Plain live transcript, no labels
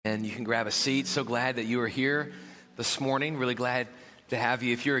And you can grab a seat. So glad that you are here this morning. Really glad to have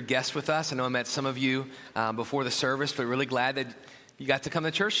you. If you're a guest with us, I know I met some of you before the service, but really glad that you got to come to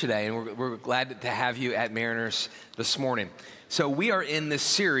church today. And we're glad to have you at Mariners this morning. So we are in this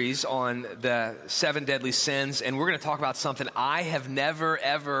series on the 7 deadly sins, and we're going to talk about something I have never,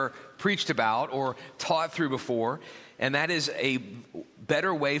 ever preached about or taught through before, and that is a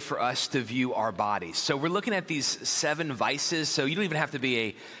better way for us to view our bodies. So we're looking at these 7 vices. So you don't even have to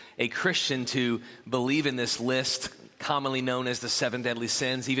be a Christian to believe in this list, commonly known as the 7 deadly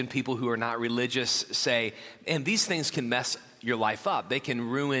sins. Even people who are not religious say, and these things can mess your life up. They can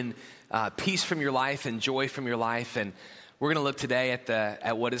ruin peace from your life and joy from your life. And we're going to look today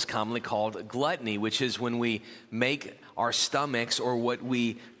at what is commonly called gluttony, which is when we make our stomachs or what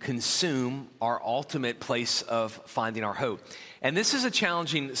we consume our ultimate place of finding our hope. And this is a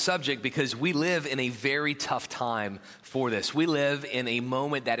challenging subject because we live in a very tough time for this. We live in a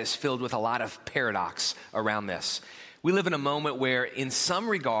moment that is filled with a lot of paradox around this. We live in a moment where, in some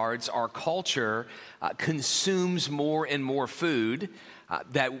regards, our culture consumes more and more food,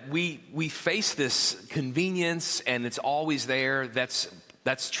 that we face this convenience and it's always there.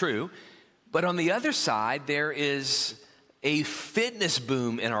 That's true. But on the other side, there is a fitness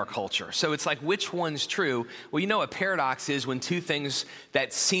boom in our culture. So it's like, which one's true? Well, you know, a paradox is when two things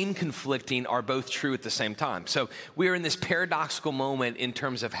that seem conflicting are both true at the same time. So we are in this paradoxical moment in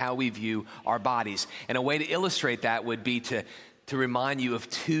terms of how we view our bodies. And a way to illustrate that would be to remind you of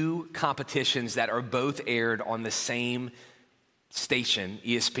 2 competitions that are both aired on the same station,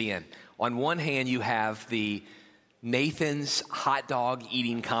 ESPN. On one hand, you have the Nathan's hot dog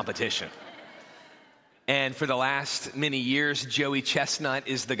eating competition. And for the last many years, Joey Chestnut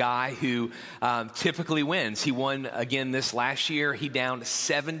is the guy who typically wins. He won again this last year. He downed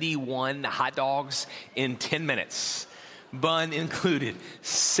 71 hot dogs in 10 minutes, bun included.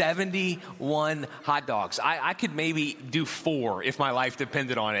 71 hot dogs. I could maybe do 4 if my life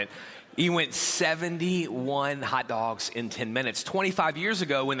depended on it. He went 71 hot dogs in 10 minutes. 25 years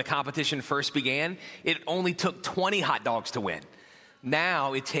ago, when the competition first began, it only took 20 hot dogs to win.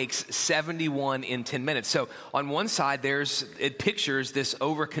 Now it takes 71 in 10 minutes. So on one side, it pictures this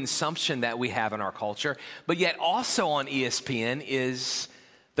overconsumption that we have in our culture, but yet also on ESPN is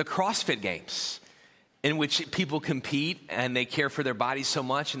the CrossFit Games, in which people compete and they care for their bodies so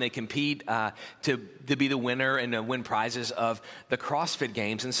much, and they compete to be the winner and win prizes of the CrossFit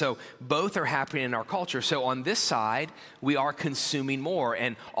Games. And so both are happening in our culture. So on this side, we are consuming more,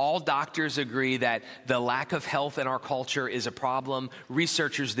 and all doctors agree that the lack of health in our culture is a problem.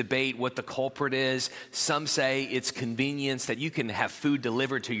 Researchers debate what the culprit is. Some say it's convenience, that you can have food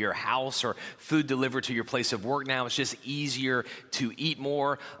delivered to your house or food delivered to your place of work now. It's just easier to eat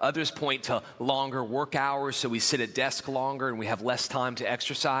more. Others point to longer work hours, so we sit at desk longer and we have less time to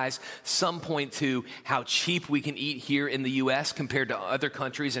exercise. Some point to how cheap we can eat here in the U.S. compared to other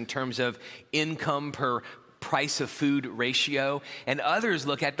countries in terms of income per price of food ratio, and others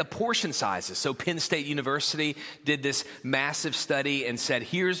look at the portion sizes. So Penn State University did this massive study and said,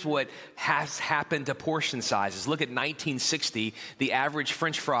 here's what has happened to portion sizes. Look at 1960, the average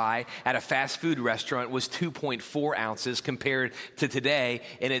French fry at a fast food restaurant was 2.4 ounces compared to today,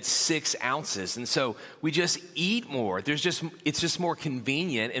 and it's 6 ounces. And so we just eat more. It's just more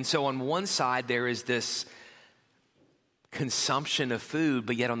convenient. And so on one side, there is this consumption of food,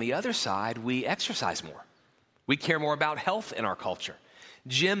 but yet on the other side, we exercise more. We care more about health in our culture.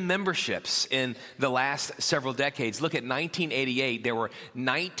 Gym memberships in the last several decades. Look at 1988, there were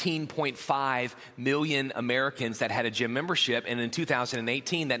 19.5 million Americans that had a gym membership. And in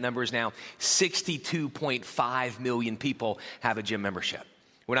 2018, that number is now 62.5 million people have a gym membership.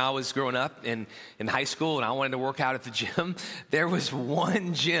 When I was growing up in high school and I wanted to work out at the gym, there was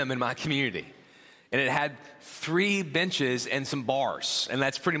one gym in my community. And it had 3 benches and some bars. And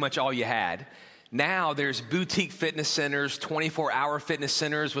that's pretty much all you had. Now there's boutique fitness centers, 24-hour fitness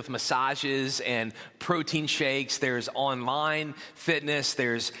centers with massages and protein shakes. There's online fitness.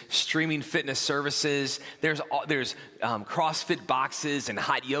 There's streaming fitness services. There's CrossFit boxes and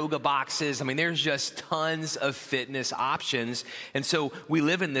hot yoga boxes. I mean, there's just tons of fitness options. And so we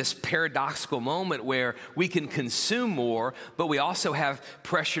live in this paradoxical moment where we can consume more, but we also have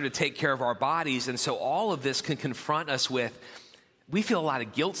pressure to take care of our bodies. And so all of this can confront us with, we feel a lot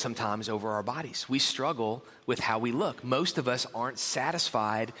of guilt sometimes over our bodies. We struggle with how we look. Most of us aren't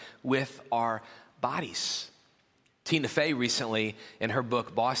satisfied with our bodies. Tina Fey recently, in her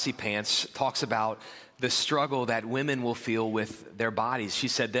book, Bossy Pants, talks about the struggle that women will feel with their bodies. She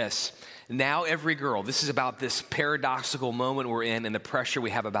said this, now every girl, this is about this paradoxical moment we're in and the pressure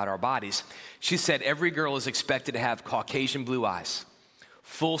we have about our bodies. She said, every girl is expected to have Caucasian blue eyes,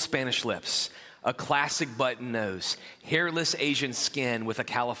 full Spanish lips, a classic button nose, hairless Asian skin with a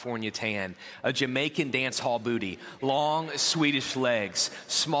California tan, a Jamaican dance hall booty, long Swedish legs,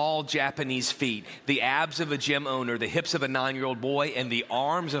 small Japanese feet, the abs of a gym owner, the hips of a 9-year-old boy, and the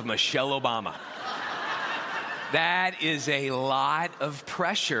arms of Michelle Obama. That is a lot of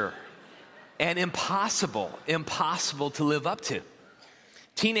pressure and impossible to live up to.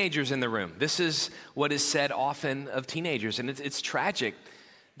 Teenagers in the room, this is what is said often of teenagers, and it's tragic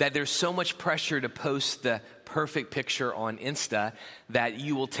that there's so much pressure to post the perfect picture on Insta that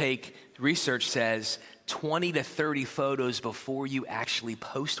you will take, research says, 20 to 30 photos before you actually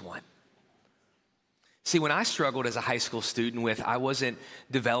post one. See, when I struggled as a high school student I wasn't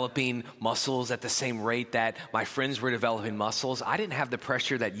developing muscles at the same rate that my friends were developing muscles, I didn't have the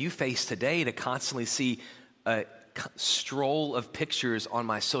pressure that you face today to constantly see a stroll of pictures on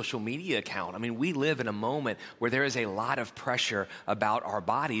my social media account. I mean, we live in a moment where there is a lot of pressure about our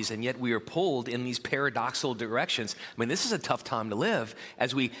bodies, and yet we are pulled in these paradoxical directions. I mean, this is a tough time to live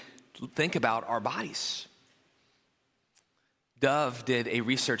as we think about our bodies. Dove did a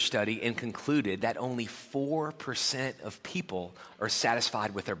research study and concluded that only 4% of people are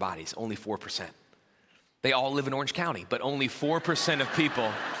satisfied with their bodies. Only 4%. They all live in Orange County, but only 4% of people.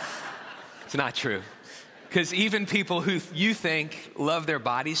 It's not true. Because even people who you think love their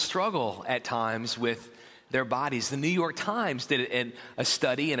bodies struggle at times with their bodies. The New York Times did a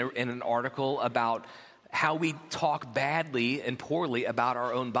study and an article about how we talk badly and poorly about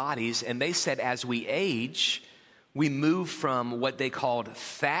our own bodies. And they said as we age, we move from what they called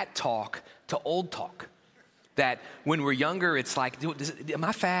fat talk to old talk. That when we're younger, it's like, am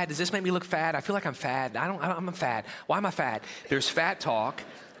I fat? Does this make me look fat? I feel like I'm fat. I'm fat. Why am I fat? There's fat talk.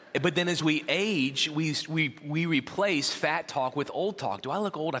 But then as we age, we replace fat talk with old talk. Do I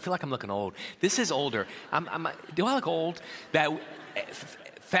look old? I feel like I'm looking old. This is older. Do I look old? That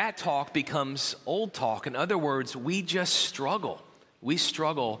fat talk becomes old talk. In other words, we just struggle. We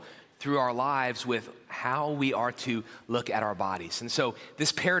struggle through our lives with how we are to look at our bodies. And so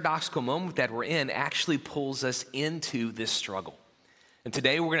this paradoxical moment that we're in actually pulls us into this struggle. And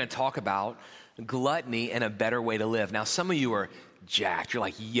today we're going to talk about gluttony and a better way to live. Now, some of you are jacked. You're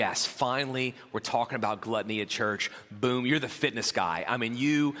like, yes, finally, we're talking about gluttony at church. Boom, you're the fitness guy. I mean,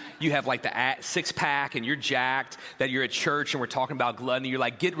 you have like the six-pack and you're jacked that you're at church and we're talking about gluttony. You're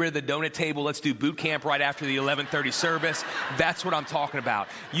like, get rid of the donut table. Let's do boot camp right after the 11:30 service. That's what I'm talking about.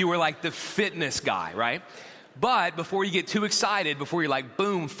 You were like the fitness guy, right? But before you get too excited, before you're like,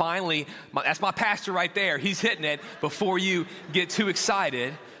 boom, finally, that's my pastor right there. He's hitting it. Before you get too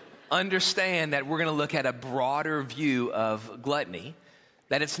excited, understand that we're going to look at a broader view of gluttony,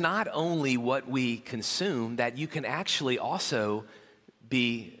 that it's not only what we consume, that you can actually also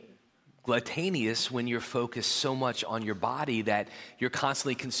be gluttonous when you're focused so much on your body that you're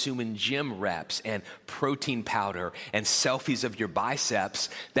constantly consuming gym reps and protein powder and selfies of your biceps,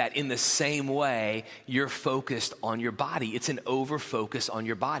 that in the same way you're focused on your body. It's an over-focus on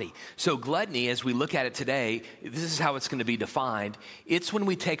your body. So gluttony, as we look at it today, this is how it's going to be defined. It's when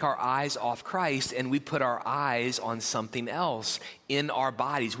we take our eyes off Christ and we put our eyes on something else in our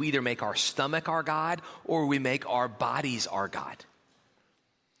bodies. We either make our stomach our God or we make our bodies our God.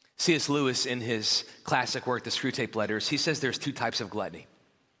 C.S. Lewis, in his classic work, The Screwtape Letters, he says there's two types of gluttony.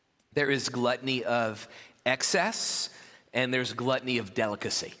 There is gluttony of excess, and there's gluttony of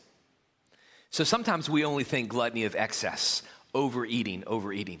delicacy. So sometimes we only think gluttony of excess, overeating,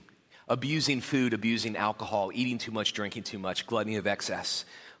 abusing food, abusing alcohol, eating too much, drinking too much, gluttony of excess.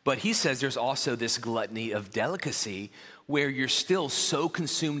 But he says there's also this gluttony of delicacy where you're still so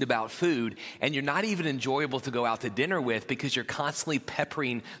consumed about food and you're not even enjoyable to go out to dinner with because you're constantly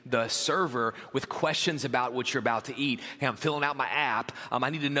peppering the server with questions about what you're about to eat. Hey, I'm filling out my app. I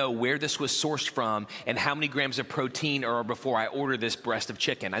need to know where this was sourced from and how many grams of protein are before I order this breast of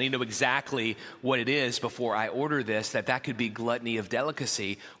chicken. I need to know exactly what it is before I order this. That could be gluttony of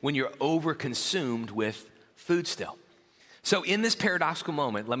delicacy when you're over-consumed with food still. So in this paradoxical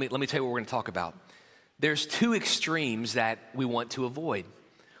moment, let me tell you what we're going to talk about. There's two extremes that we want to avoid.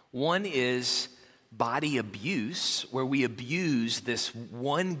 One is body abuse, where we abuse this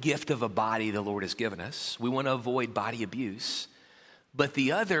one gift of a body the Lord has given us. We want to avoid body abuse. But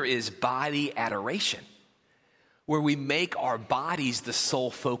the other is body adoration, where we make our bodies the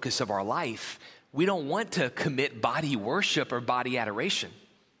sole focus of our life. We don't want to commit body worship or body adoration.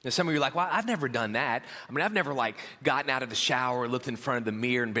 Now, some of you are like, well, I've never done that. I mean, I've never gotten out of the shower, looked in front of the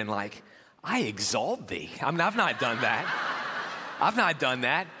mirror and been like, I exalt thee. I mean, I've not done that. I've not done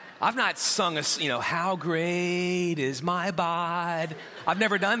that. I've not sung how great is my bod. I've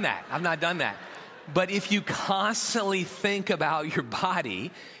never done that. I've not done that. But if you constantly think about your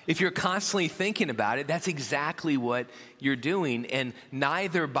body, if you're constantly thinking about it, that's exactly what you're doing. And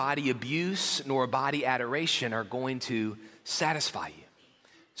neither body abuse nor body adoration are going to satisfy you.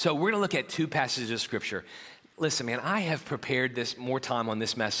 So we're going to look at two passages of Scripture. Listen, man, I have prepared this more time on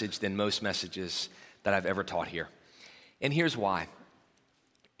this message than most messages that I've ever taught here. And here's why.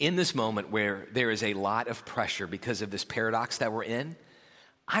 In this moment where there is a lot of pressure because of this paradox that we're in,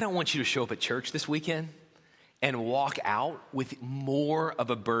 I don't want you to show up at church this weekend and walk out with more of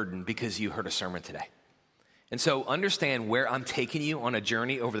a burden because you heard a sermon today. And so understand where I'm taking you on a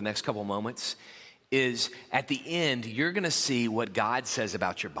journey over the next couple moments is at the end, you're going to see what God says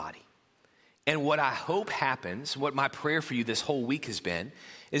about your body. And what I hope happens, what my prayer for you this whole week has been,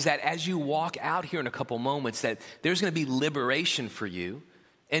 is that as you walk out here in a couple moments, that there's going to be liberation for you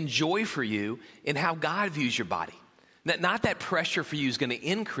and joy for you in how God views your body. Not that pressure for you is going to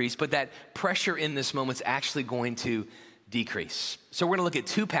increase, but that pressure in this moment is actually going to decrease. So we're going to look at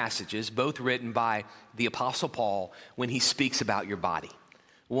two passages, both written by the Apostle Paul when he speaks about your body.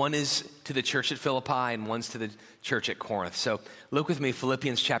 One is to the church at Philippi and one's to the church at Corinth. So look with me,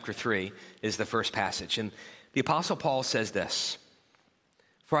 Philippians chapter 3 is the first passage. And the Apostle Paul says this,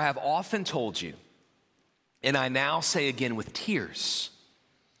 "For I have often told you, and I now say again with tears,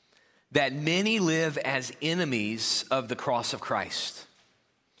 that many live as enemies of the cross of Christ.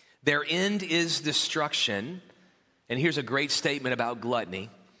 Their end is destruction." And here's a great statement about gluttony.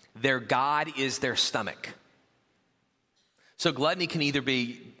 "Their God is their stomach." So gluttony can either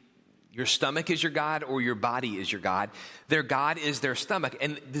be your stomach is your God or your body is your God. Their God is their stomach.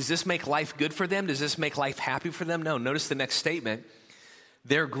 And does this make life good for them? Does this make life happy for them? No. Notice the next statement.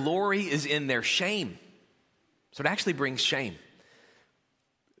 Their glory is in their shame. So it actually brings shame.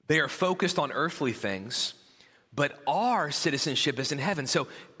 They are focused on earthly things, but our citizenship is in heaven. So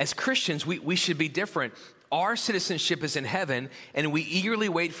as Christians, we should be different. Our citizenship is in heaven, and we eagerly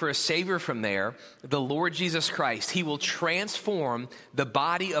wait for a Savior from there, the Lord Jesus Christ. He will transform the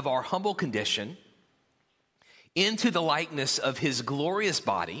body of our humble condition into the likeness of his glorious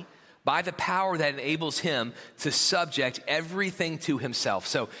body by the power that enables him to subject everything to himself.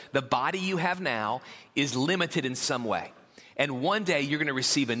 So the body you have now is limited in some way. And one day you're going to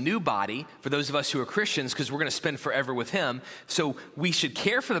receive a new body for those of us who are Christians because we're going to spend forever with him. So we should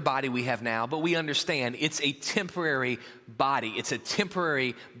care for the body we have now, but we understand it's a temporary body. It's a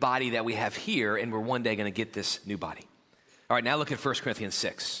temporary body that we have here, and we're one day going to get this new body. All right, now look at 1 Corinthians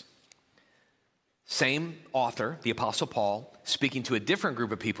 6. Same author, the Apostle Paul, speaking to a different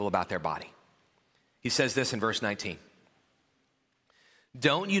group of people about their body. He says this in verse 19.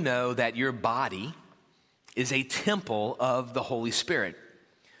 "Don't you know that your body is a temple of the Holy Spirit,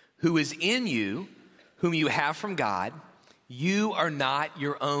 who is in you, whom you have from God? You are not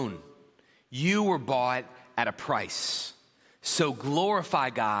your own. You were bought at a price. So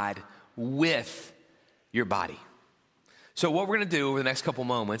glorify God with your body." So what we're going to do over the next couple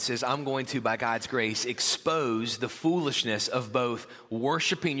moments is I'm going to, by God's grace, expose the foolishness of both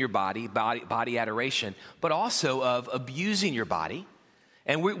worshiping your body adoration, but also of abusing your body.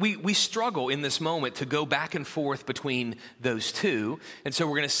 And we struggle in this moment to go back and forth between those two. And so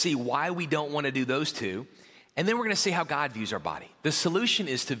we're going to see why we don't want to do those two. And then we're going to see how God views our body. The solution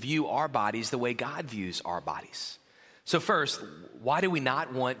is to view our bodies the way God views our bodies. So first, why do we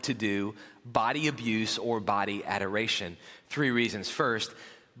not want to do body abuse or body adoration? 3 reasons. First,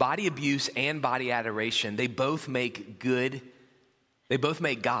 body abuse and body adoration, they both make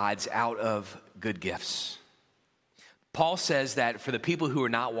gods out of good gifts. Paul says that for the people who are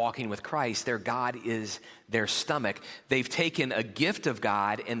not walking with Christ, their God is their stomach. They've taken a gift of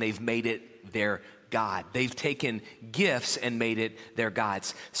God and they've made it their God. They've taken gifts and made it their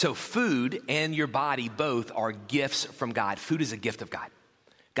gods. So food and your body both are gifts from God. Food is a gift of God.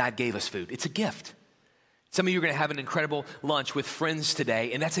 God gave us food. It's a gift. Some of you are going to have an incredible lunch with friends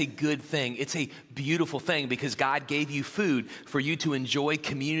today, and that's a good thing. It's a beautiful thing because God gave you food for you to enjoy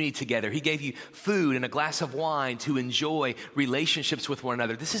community together. He gave you food and a glass of wine to enjoy relationships with one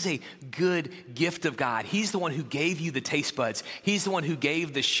another. This is a good gift of God. He's the one who gave you the taste buds. He's the one who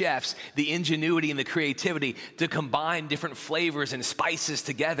gave the chefs the ingenuity and the creativity to combine different flavors and spices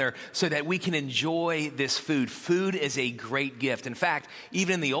together so that we can enjoy this food. Food is a great gift. In fact,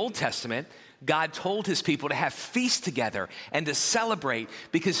 even in the Old Testament, God told his people to have feasts together and to celebrate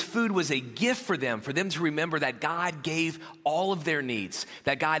because food was a gift for them to remember that God gave all of their needs,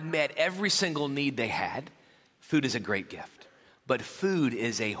 that God met every single need they had. Food is a great gift, but food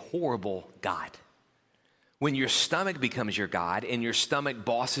is a horrible God. When your stomach becomes your God and your stomach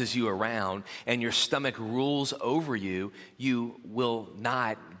bosses you around and your stomach rules over you, you will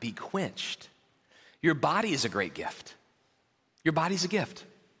not be quenched. Your body is a great gift. Your body's a gift.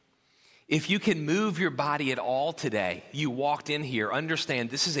 If you can move your body at all today, you walked in here, understand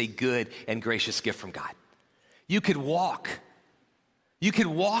this is a good and gracious gift from God. You could walk. You could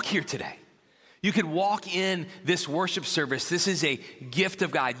walk here today. You could walk in this worship service. This is a gift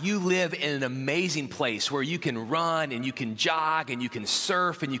of God. You live in an amazing place where you can run and you can jog and you can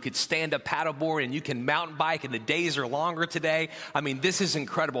surf and you could stand up paddleboard and you can mountain bike and the days are longer today. I mean, this is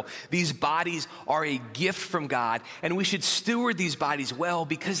incredible. These bodies are a gift from God, and we should steward these bodies well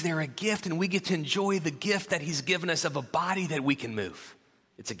because they're a gift, and we get to enjoy the gift that he's given us of a body that we can move.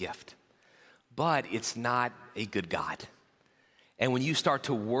 It's a gift, but it's not a good God. And when you start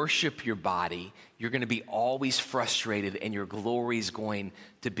to worship your body, you're going to be always frustrated, and your glory is going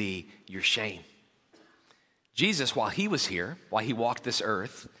to be your shame. Jesus, while he was here, while he walked this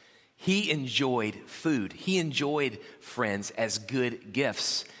earth, he enjoyed food. He enjoyed friends as good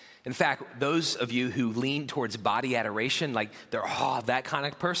gifts. In fact, those of you who lean towards body adoration, like they're that kind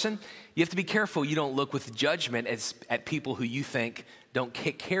of person, you have to be careful you don't look with judgment at people who you think don't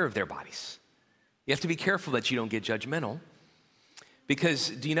take care of their bodies. You have to be careful that you don't get judgmental. Because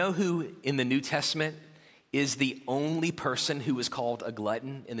do you know who in the New Testament is the only person who is called a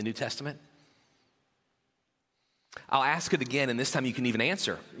glutton in the New Testament? I'll ask it again, and this time you can even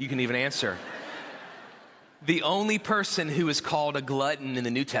answer. You can even answer. The only person who is called a glutton in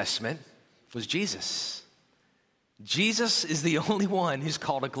the New Testament was Jesus. Jesus is the only one who's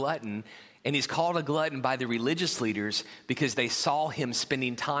called a glutton, and he's called a glutton by the religious leaders because they saw him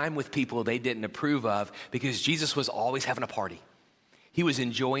spending time with people they didn't approve of, because Jesus was always having a party. He was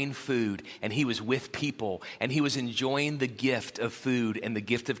enjoying food, and he was with people, and he was enjoying the gift of food and the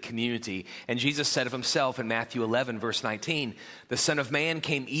gift of community. And Jesus said of himself in Matthew 11, verse 19, the Son of Man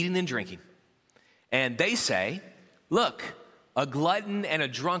came eating and drinking. And they say, look, a glutton and a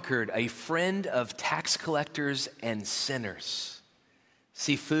drunkard, a friend of tax collectors and sinners.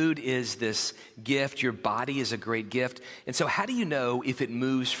 See, food is this gift. Your body is a great gift. And so how do you know if it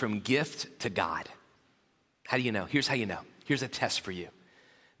moves from gift to God? How do you know? Here's how you know. Here's a test for you.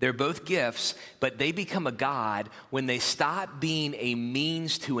 They're both gifts, but they become a God when they stop being a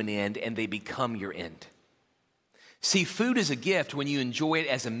means to an end and they become your end. See, food is a gift when you enjoy it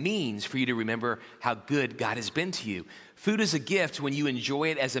as a means for you to remember how good God has been to you. Food is a gift when you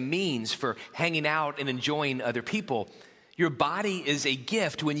enjoy it as a means for hanging out and enjoying other people. Your body is a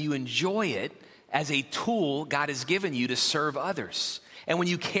gift when you enjoy it as a tool God has given you to serve others. And when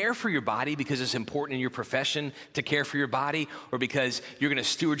you care for your body because it's important in your profession to care for your body, or because you're going to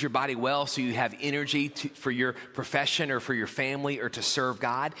steward your body well so you have energy for your profession or for your family or to serve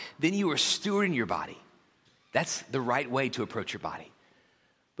God, then you are stewarding your body. That's the right way to approach your body.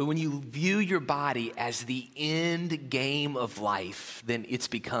 But when you view your body as the end game of life, then it's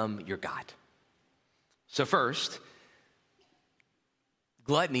become your God. So first,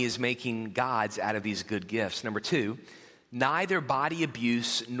 gluttony is making gods out of these good gifts. Number two, neither body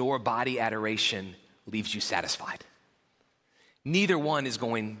abuse nor body adoration leaves you satisfied. Neither one is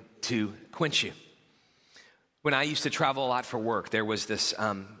going to quench you. When I used to travel a lot for work, there was this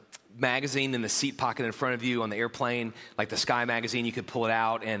magazine in the seat pocket in front of you on the airplane, like the Sky magazine. You could pull it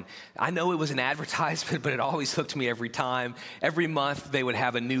out, and I know it was an advertisement, but it always hooked me every time. Every month, they would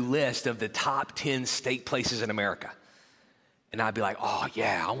have a new list of the top 10 steak places in America. And I'd be like, oh,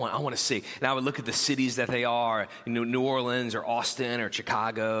 yeah, I want to see. And I would look at the cities that they are, New Orleans or Austin or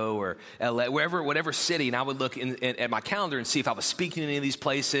Chicago or LA, whatever city. And I would look at my calendar and see if I was speaking in any of these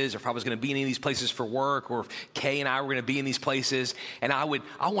places, or if I was going to be in any of these places for work, or if Kay and I were going to be in these places. And I want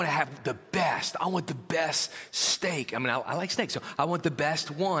to have the best. I want the best steak. I mean, I like steak, so I want the best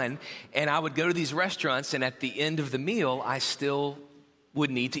one. And I would go to these restaurants, and at the end of the meal, I still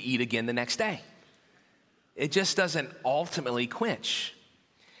would need to eat again the next day. It just doesn't ultimately quench.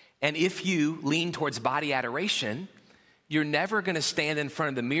 And if you lean towards body adoration, you're never going to stand in front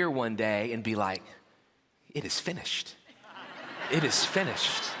of the mirror one day and be like, it is finished. It is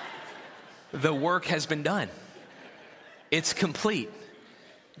finished. The work has been done. It's complete.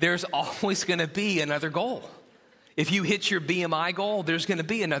 There's always going to be another goal. If you hit your BMI goal, there's going to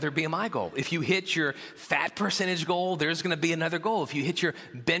be another BMI goal. If you hit your fat percentage goal, there's going to be another goal. If you hit your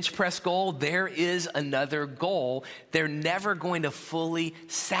bench press goal, there is another goal. They're never going to fully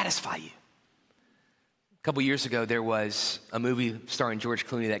satisfy you. A couple years ago, there was a movie starring George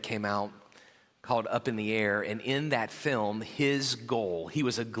Clooney that came out called Up in the Air. And in that film, his goal, he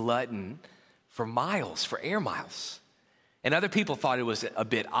was a glutton for miles, for air miles. And other people thought it was a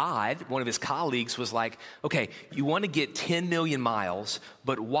bit odd. One of his colleagues was like, okay, you want to get 10 million miles,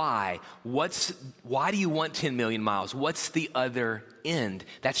 but why? Why do you want 10 million miles? What's the other end?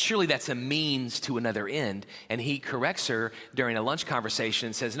 Surely that's a means to another end. And he corrects her during a lunch conversation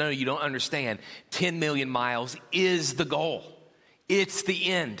and says, no, you don't understand. 10 million miles is the goal. It's the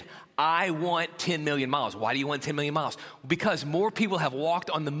end. I want 10 million miles. Why do you want 10 million miles? Because more people have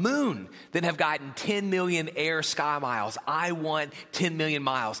walked on the moon than have gotten 10 million air sky miles. I want 10 million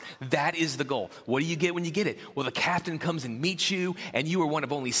miles. That is the goal. What do you get when you get it? Well, the captain comes and meets you, and you are one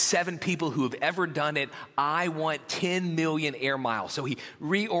of only 7 people who have ever done it. I want 10 million air miles. So he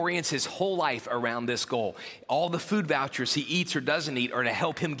reorients his whole life around this goal. All the food vouchers he eats or doesn't eat are to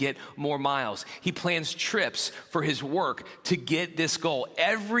help him get more miles. He plans trips for his work to get this goal.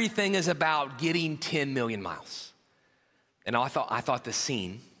 Everything is about getting 10 million miles. And I thought the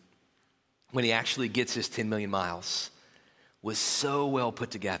scene when he actually gets his 10 million miles was so well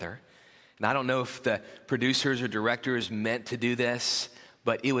put together. And I don't know if the producers or directors meant to do this,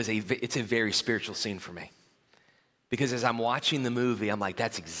 but it's a very spiritual scene for me. Because as I'm watching the movie, I'm like,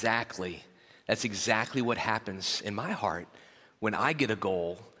 that's exactly what happens in my heart when I get a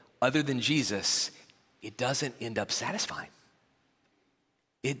goal other than Jesus. It doesn't end up satisfying.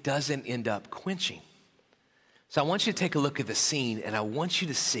 It doesn't end up quenching. So I want you to take a look at the scene, and I want you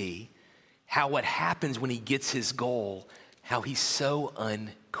to see how what happens when he gets his goal, how he's so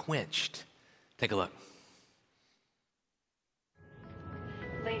unquenched. Take a look.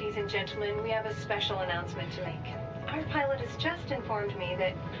 Ladies and gentlemen, we have a special announcement to make. Our pilot has just informed me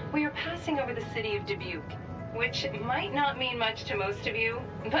that we are passing over the city of Dubuque, which might not mean much to most of you,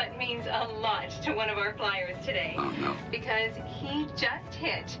 but means a lot to one of our flyers today. Oh, no. Because he just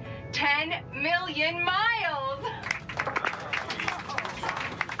hit 10 million miles!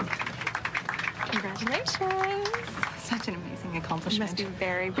 Congratulations. Such an amazing accomplishment. You must be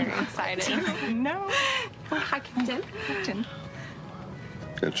very, very excited. No. Oh, hi, Captain. Captain.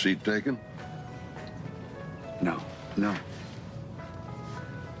 That seat taken? No.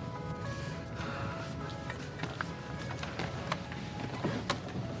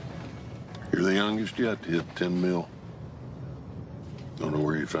 You're the youngest yet to hit 10 mil. Don't know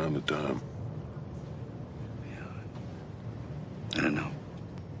where you found the time. I don't know.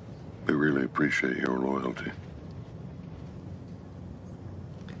 We really appreciate your loyalty.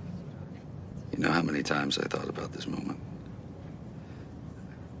 You know how many times I thought about this moment?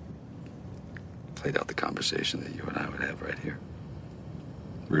 Played out the conversation that you and I would have right here.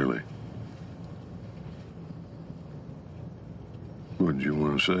 Really? What did you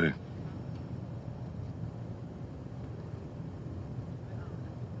want to say?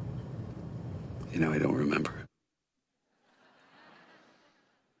 You know, I don't remember.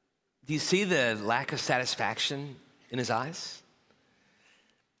 Do you see the lack of satisfaction in his eyes?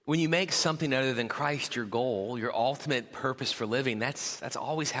 When you make something other than Christ your goal, your ultimate purpose for living, that's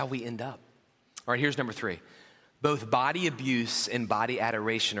always how we end up. All right, here's number 3. Both body abuse and body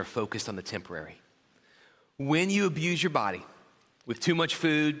adoration are focused on the temporary. When you abuse your body with too much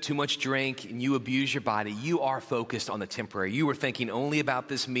food, too much drink, and you abuse your body, you are focused on the temporary. You are thinking only about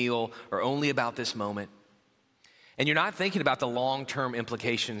this meal or only about this moment. And you're not thinking about the long-term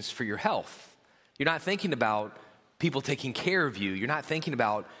implications for your health. You're not thinking about people taking care of you. You're not thinking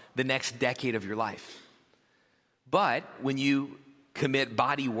about the next decade of your life. But when you commit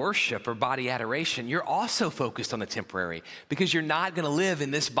body worship or body adoration, you're also focused on the temporary because you're not going to live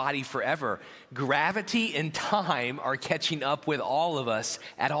in this body forever. Gravity and time are catching up with all of us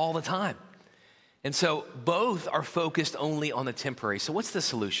at all the time. And so both are focused only on the temporary. So what's the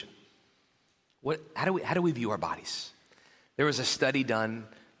solution? How do we view our bodies? There was a study done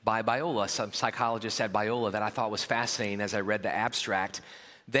by Biola, some psychologists at Biola, that I thought was fascinating as I read the abstract.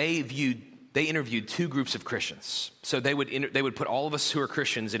 They interviewed 2 groups of Christians. So they would put all of us who are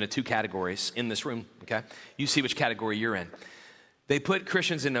Christians into 2 categories in this room, okay? You see which category you're in. They put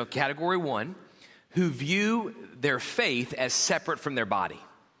Christians in category 1 who view their faith as separate from their body.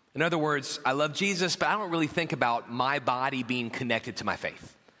 In other words, I love Jesus, but I don't really think about my body being connected to my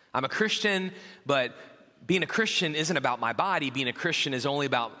faith. I'm a Christian, but being a Christian isn't about my body. Being a Christian is only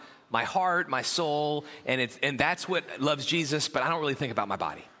about my heart, my soul, and that's what loves Jesus, but I don't really think about my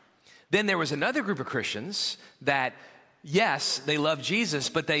body. Then there was another group of Christians that, yes, they love Jesus,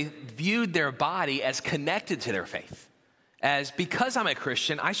 but they viewed their body as connected to their faith. As because I'm a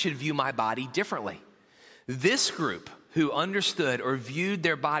Christian, I should view my body differently. This group who understood or viewed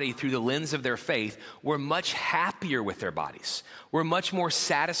their body through the lens of their faith were much happier with their bodies, were much more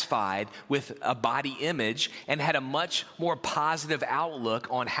satisfied with a body image, and had a much more positive outlook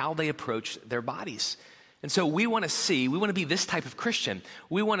on how they approached their bodies. And so we want to be this type of Christian.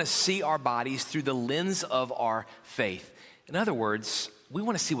 We want to see our bodies through the lens of our faith. In other words, we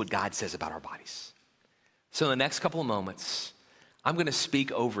want to see what God says about our bodies. So in the next couple of moments, I'm going to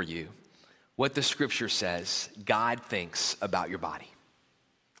speak over you what the scripture says God thinks about your body.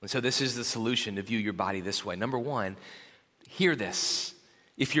 And so this is the solution to view your body this way. Number one, hear this.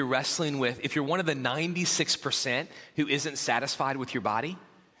 If you're one of the 96% who isn't satisfied with your body,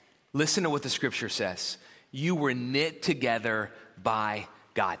 listen to what the scripture says. You were knit together by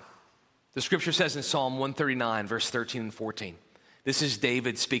God. The scripture says in Psalm 139, verse 13 and 14, this is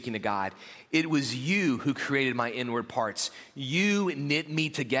David speaking to God. It was you who created my inward parts. You knit me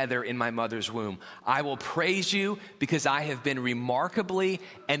together in my mother's womb. I will praise you because I have been remarkably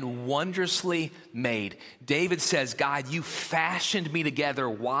and wondrously made. David says, God, you fashioned me together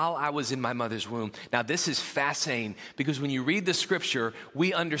while I was in my mother's womb. Now, this is fascinating because when you read the scripture,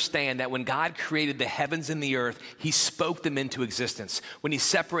 we understand that when God created the heavens and the earth, he spoke them into existence. When he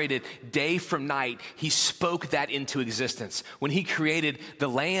separated day from night, he spoke that into existence. When he created the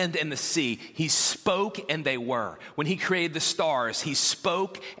land and the sea, he spoke and they were. When he created the stars, he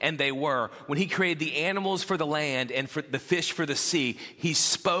spoke and they were. When he created the animals for the land and for the fish for the sea, he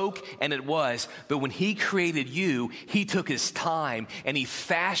spoke and it was. But when he created you, he took his time and he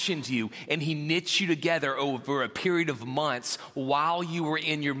fashioned you and he knit you together over a period of months while you were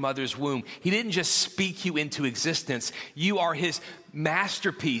in your mother's womb. He didn't just speak you into existence. You are his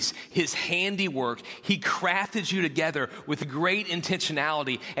masterpiece, his handiwork. He crafted you together with great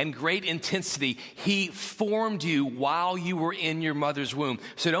intentionality and great intensity. He formed you while you were in your mother's womb.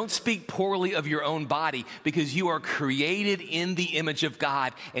 So don't speak poorly of your own body because you are created in the image of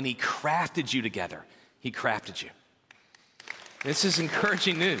God and he crafted you together. He crafted you. This is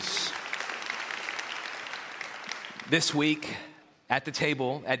encouraging news. This week at the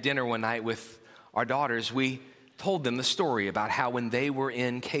table at dinner one night with our daughters, we told them the story about how when they were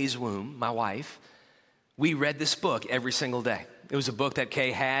in Kay's womb, my wife, we read this book every single day. It was a book that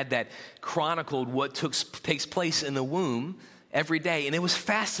Kay had that chronicled what takes place in the womb every day. And it was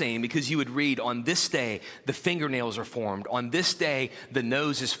fascinating because you would read, on this day, the fingernails are formed. On this day, the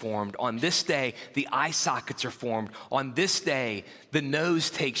nose is formed. On this day, the eye sockets are formed. On this day, the nose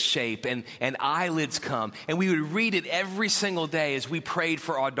takes shape and eyelids come. And we would read it every single day as we prayed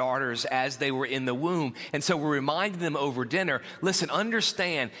for our daughters as they were in the womb. And so we're reminding them over dinner, listen,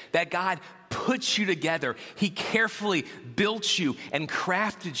 understand that God puts you together. He carefully built you and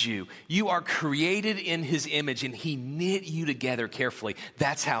crafted you. You are created in his image and he knit you together carefully.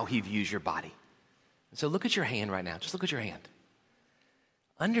 That's how he views your body. So look at your hand right now. Just look at your hand.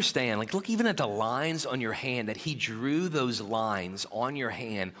 Understand, look even at the lines on your hand, that he drew those lines on your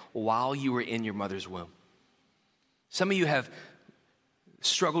hand while you were in your mother's womb. Some of you have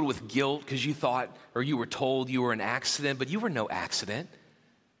struggled with guilt because you thought or you were told you were an accident, but you were no accident.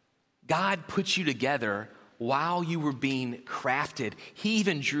 God put you together while you were being crafted. He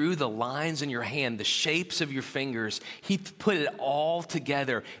even drew the lines in your hand, the shapes of your fingers. He put it all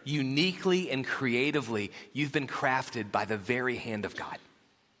together uniquely and creatively. You've been crafted by the very hand of God.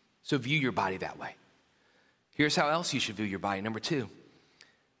 So view your body that way. Here's how else you should view your body. Number two,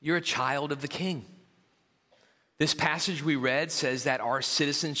 you're a child of the King. This passage we read says that our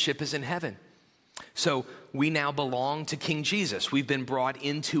citizenship is in heaven. So we now belong to King Jesus. We've been brought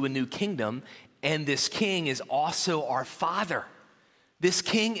into a new kingdom, and this king is also our father. This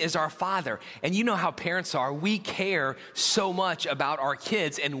king is our father. And you know how parents are. We care so much about our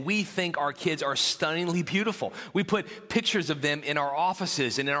kids, and we think our kids are stunningly beautiful. We put pictures of them in our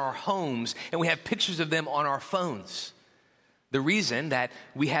offices and in our homes, and we have pictures of them on our phones. The reason that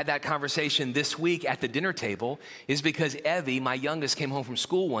we had that conversation this week at the dinner table is because Evie, my youngest, came home from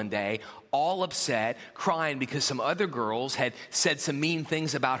school one day all upset, crying because some other girls had said some mean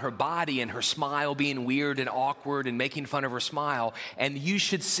things about her body and her smile being weird and awkward and making fun of her smile. And you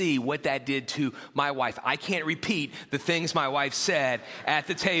should see what that did to my wife. I can't repeat the things my wife said at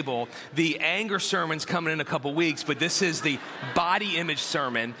the table. The anger sermon's coming in a couple weeks, but this is the body image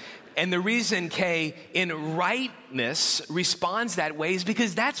sermon. And the reason Kay, in rightness, responds that way is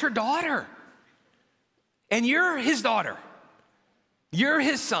because that's her daughter. And you're his daughter. You're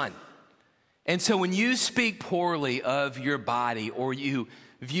his son. And so when you speak poorly of your body, or you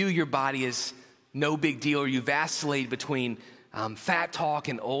view your body as no big deal, or you vacillate between fat talk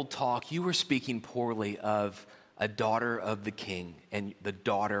and old talk, you are speaking poorly of a daughter of the King and the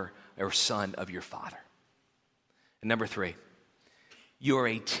daughter or son of your father. And number three, you're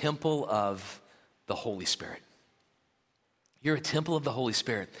a temple of the Holy Spirit. You're a temple of the Holy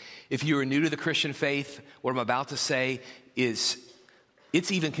Spirit. If you are new to the Christian faith, what I'm about to say is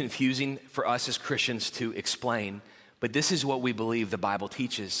It's even confusing for us as Christians to explain, but this is what we believe the Bible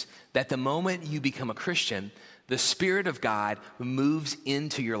teaches, that the moment you become a Christian, the Spirit of God moves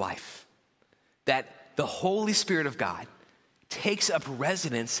into your life. That the Holy Spirit of God takes up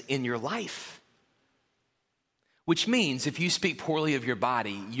residence in your life. Which means if you speak poorly of your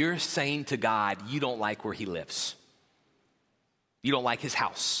body, you're saying to God, you don't like where he lives. You don't like his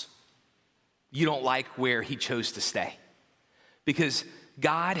house. You don't like where he chose to stay. Because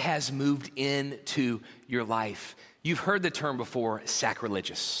God has moved into your life. You've heard the term before,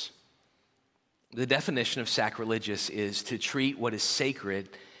 sacrilegious. The definition of sacrilegious is to treat what is sacred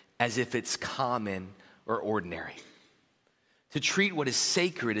as if it's common or ordinary. To treat what is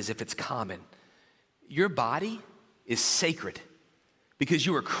sacred as if it's common. Your body is sacred because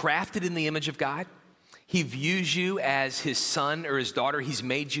you were crafted in the image of God. He views you as his son or his daughter. He's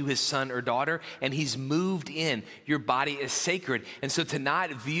made you his son or daughter, and he's moved in. Your body is sacred. And so to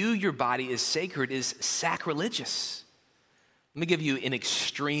not view your body as sacred is sacrilegious. Let me give you an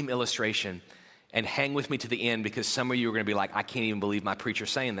extreme illustration, and hang with me to the end because some of you are going to be like, I can't even believe my preacher's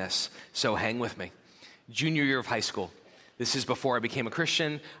saying this. So hang with me. Junior year of high school. This is before I became a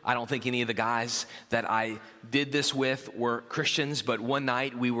Christian. I don't think any of the guys that I did this with were Christians, but one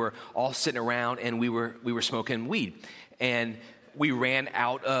night we were all sitting around and we were smoking weed. And we ran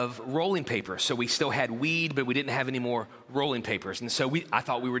out of rolling paper. So we still had weed, but we didn't have any more rolling papers. And so I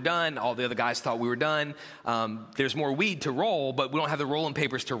thought we were done. All the other guys thought we were done. There's more weed to roll, but we don't have the rolling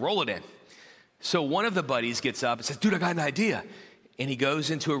papers to roll it in. So one of the buddies gets up and says, dude, I got an idea. And he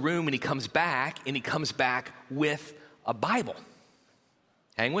goes into a room and he comes back with a Bible.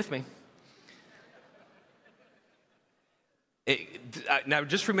 Hang with me. Now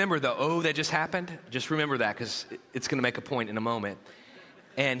just remember the that just happened. Just remember that because it's going to make a point in a moment.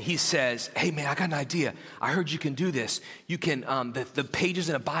 And he says, hey man, I got an idea. I heard you can do this. You can, the pages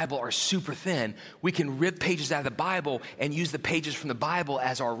in a Bible are super thin. We can rip pages out of the Bible and use the pages from the Bible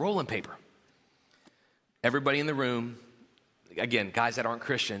as our rolling paper. Everybody in the room, again, guys that aren't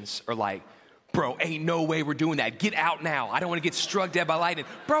Christians, are like, bro, ain't no way we're doing that. Get out now. I don't want to get struck dead by lightning.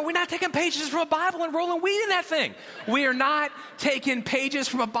 Bro, we're not taking pages from a Bible and rolling weed in that thing. We are not taking pages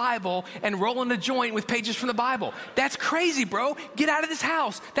from a Bible and rolling a joint with pages from the Bible. That's crazy, bro. Get out of this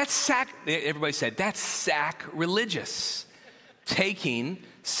house. Everybody said, that's sacrilegious. Taking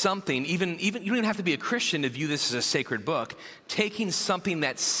something, even you don't even have to be a Christian to view this as a sacred book. Taking something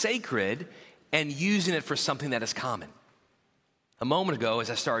that's sacred and using it for something that is common. A moment ago,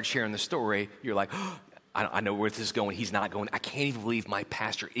 as I started sharing the story, you're like, oh, I know where this is going. He's not going. I can't even believe my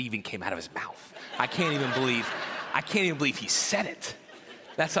pastor even came out of his mouth. I can't even believe he said it.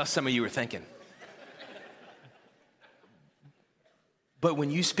 That's how some of you were thinking. But when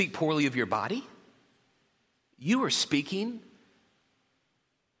you speak poorly of your body, you are speaking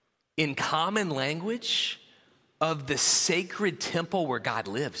in common language of the sacred temple where God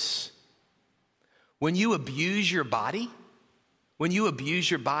lives. When you abuse your body,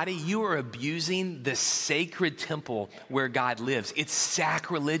 you are abusing the sacred temple where God lives. It's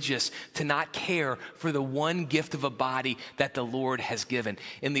sacrilegious to not care for the one gift of a body that the Lord has given.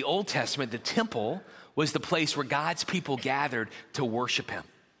 In the Old Testament, the temple was the place where God's people gathered to worship him.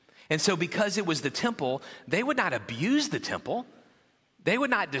 And so because it was the temple, they would not abuse the temple. They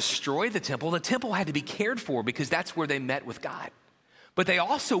would not destroy the temple. The temple had to be cared for because that's where they met with God. But they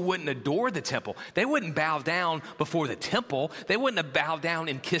also wouldn't adore the temple. They wouldn't bow down before the temple. They wouldn't have bowed down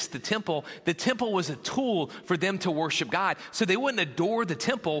and kissed the temple. The temple was a tool for them to worship God. So they wouldn't adore the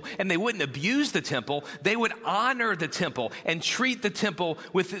temple and they wouldn't abuse the temple. They would honor the temple and treat the temple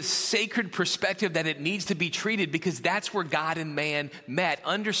with the sacred perspective that it needs to be treated because that's where God and man met.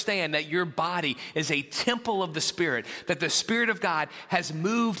 Understand that your body is a temple of the Spirit, that the Spirit of God has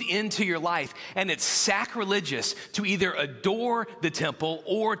moved into your life, and it's sacrilegious to either adore the temple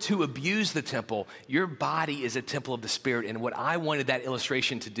or to abuse the temple. Your body is a temple of the Spirit. And what I wanted that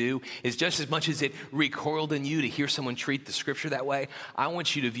illustration to do is just as much as it recoiled in you to hear someone treat the scripture that way, I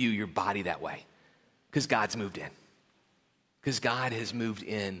want you to view your body that way because God's moved in. Because God has moved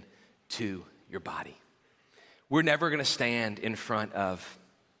in to your body. We're never going to stand in front of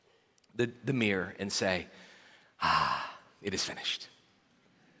the mirror and say, it is finished.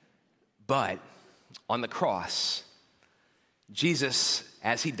 But on the cross, Jesus,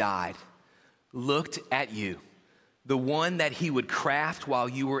 as he died, looked at you, the one that he would craft while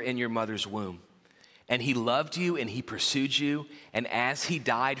you were in your mother's womb. And he loved you and he pursued you. And as he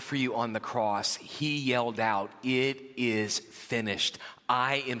died for you on the cross, he yelled out, it is finished.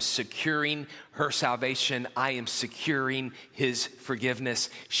 I am securing her salvation. I am securing his forgiveness.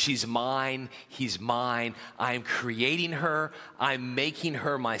 She's mine. He's mine. I am creating her. I'm making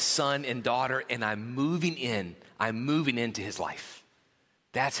her my son and daughter, and I'm moving into his life.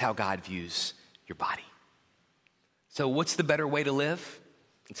 That's how God views your body. So what's the better way to live?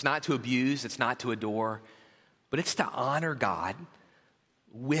 It's not to abuse. It's not to adore, but it's to honor God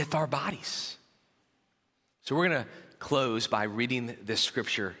with our bodies. So we're going to close by reading this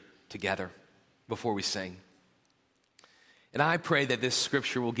scripture together before we sing. And I pray that this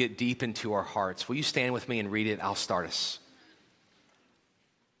scripture will get deep into our hearts. Will you stand with me and read it? I'll start us.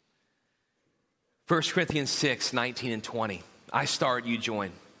 1 Corinthians 6, 19 and 20. I start, you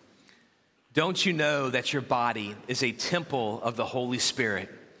join. Don't you know that your body is a temple of the Holy Spirit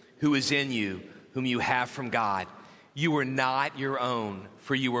who is in you, whom you have from God? You are not your own,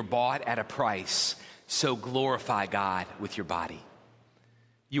 for you were bought at a price. So glorify God with your body.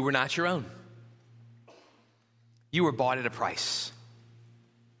 You were not your own. You were bought at a price.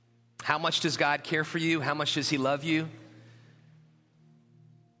 How much does God care for you? How much does he love you?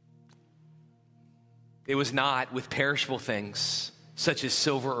 It was not with perishable things, such as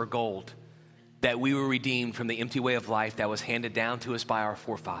silver or gold, that we were redeemed from the empty way of life that was handed down to us by our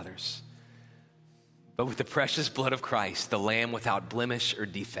forefathers, but with the precious blood of Christ, the Lamb without blemish or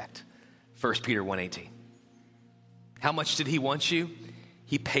defect. 1 Peter 1:18. How much did he want you?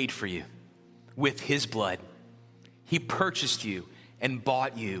 He paid for you with his blood. He purchased you and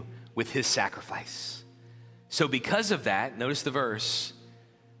bought you with his sacrifice. So because of that, notice the verse.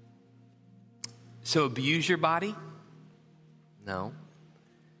 So abuse your body? No.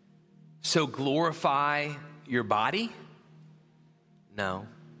 So glorify your body? No.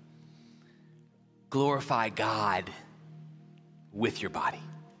 Glorify God with your body.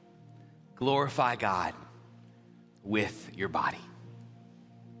 Glorify God with your body.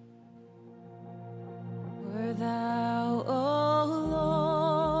 For thou, O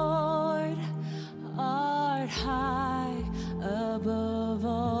Lord, art high above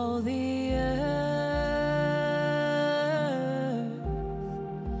all the earth.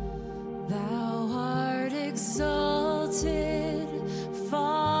 Thou art exalted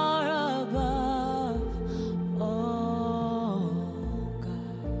far above all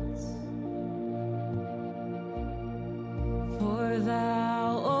gods. For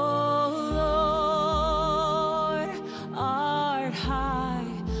thou, O Lord, art high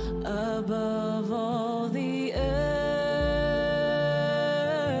above all the earth.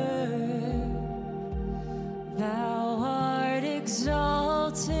 Thou art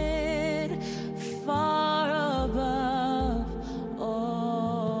exalted far above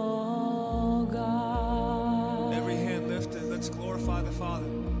all gods. Every hand lifted, let's glorify the Father.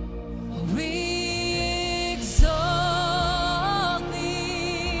 We exalt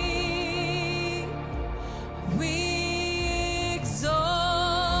thee. We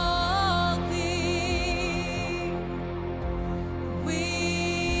exalt thee. We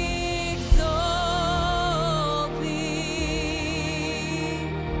exalt thee.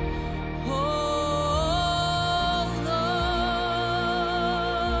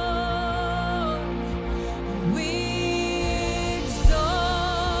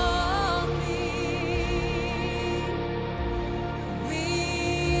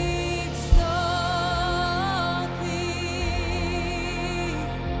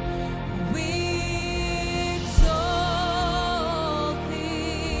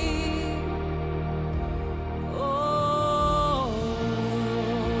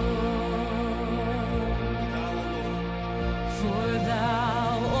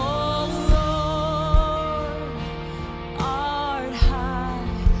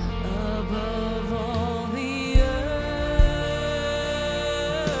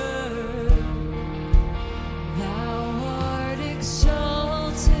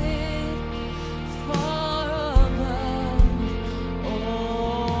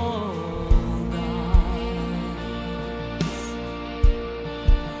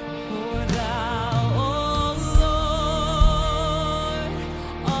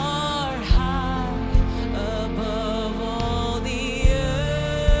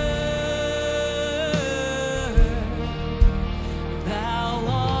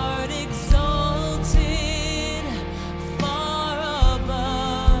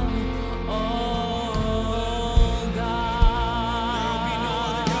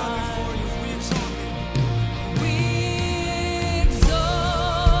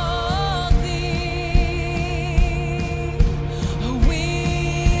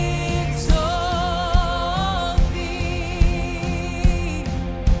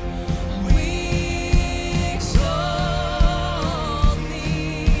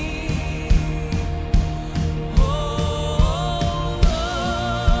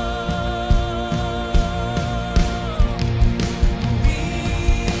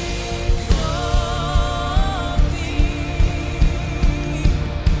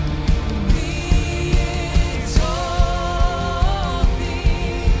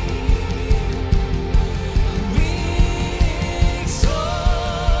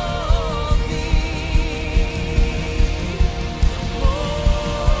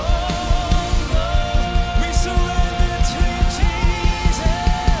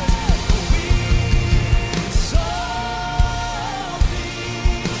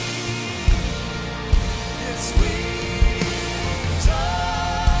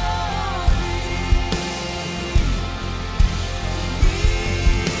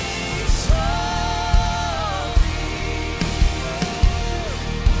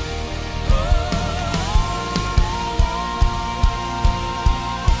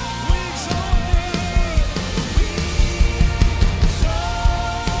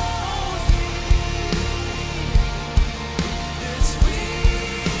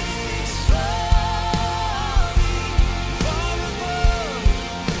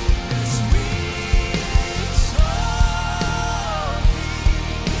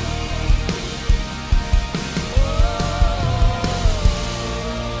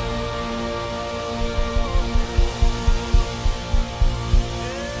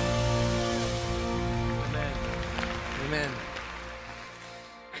 Amen.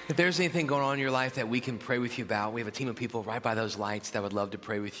 If there's anything going on in your life that we can pray with you about, we have a team of people right by those lights that would love to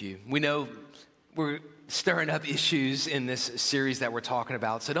pray with you. We know we're stirring up issues in this series that we're talking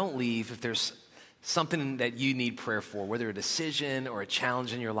about, so don't leave. If there's something that you need prayer for, whether a decision or a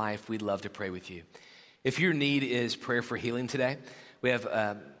challenge in your life, we'd love to pray with you. If your need is prayer for healing today, we have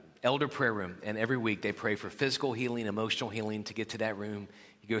an elder prayer room, and every week they pray for physical healing, emotional healing. To get to that room,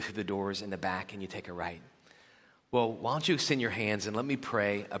 you go through the doors in the back and you take a right. Well, why don't you extend your hands and let me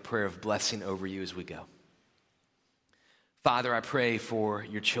pray a prayer of blessing over you as we go. Father, I pray for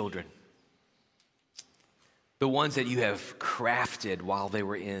your children, the ones that you have crafted while they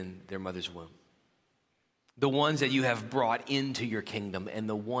were in their mother's womb, the ones that you have brought into your kingdom, and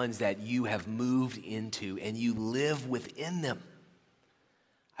the ones that you have moved into and you live within them.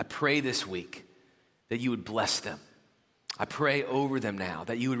 I pray this week that you would bless them. I pray over them now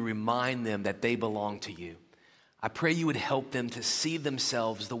that you would remind them that they belong to you. I pray you would help them to see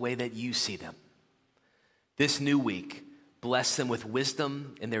themselves the way that you see them. This new week, bless them with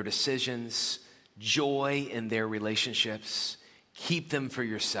wisdom in their decisions, joy in their relationships. Keep them for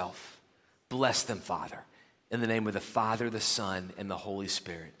yourself. Bless them, Father. In the name of the Father, the Son, and the Holy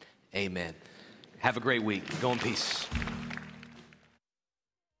Spirit. Amen. Have a great week. Go in peace.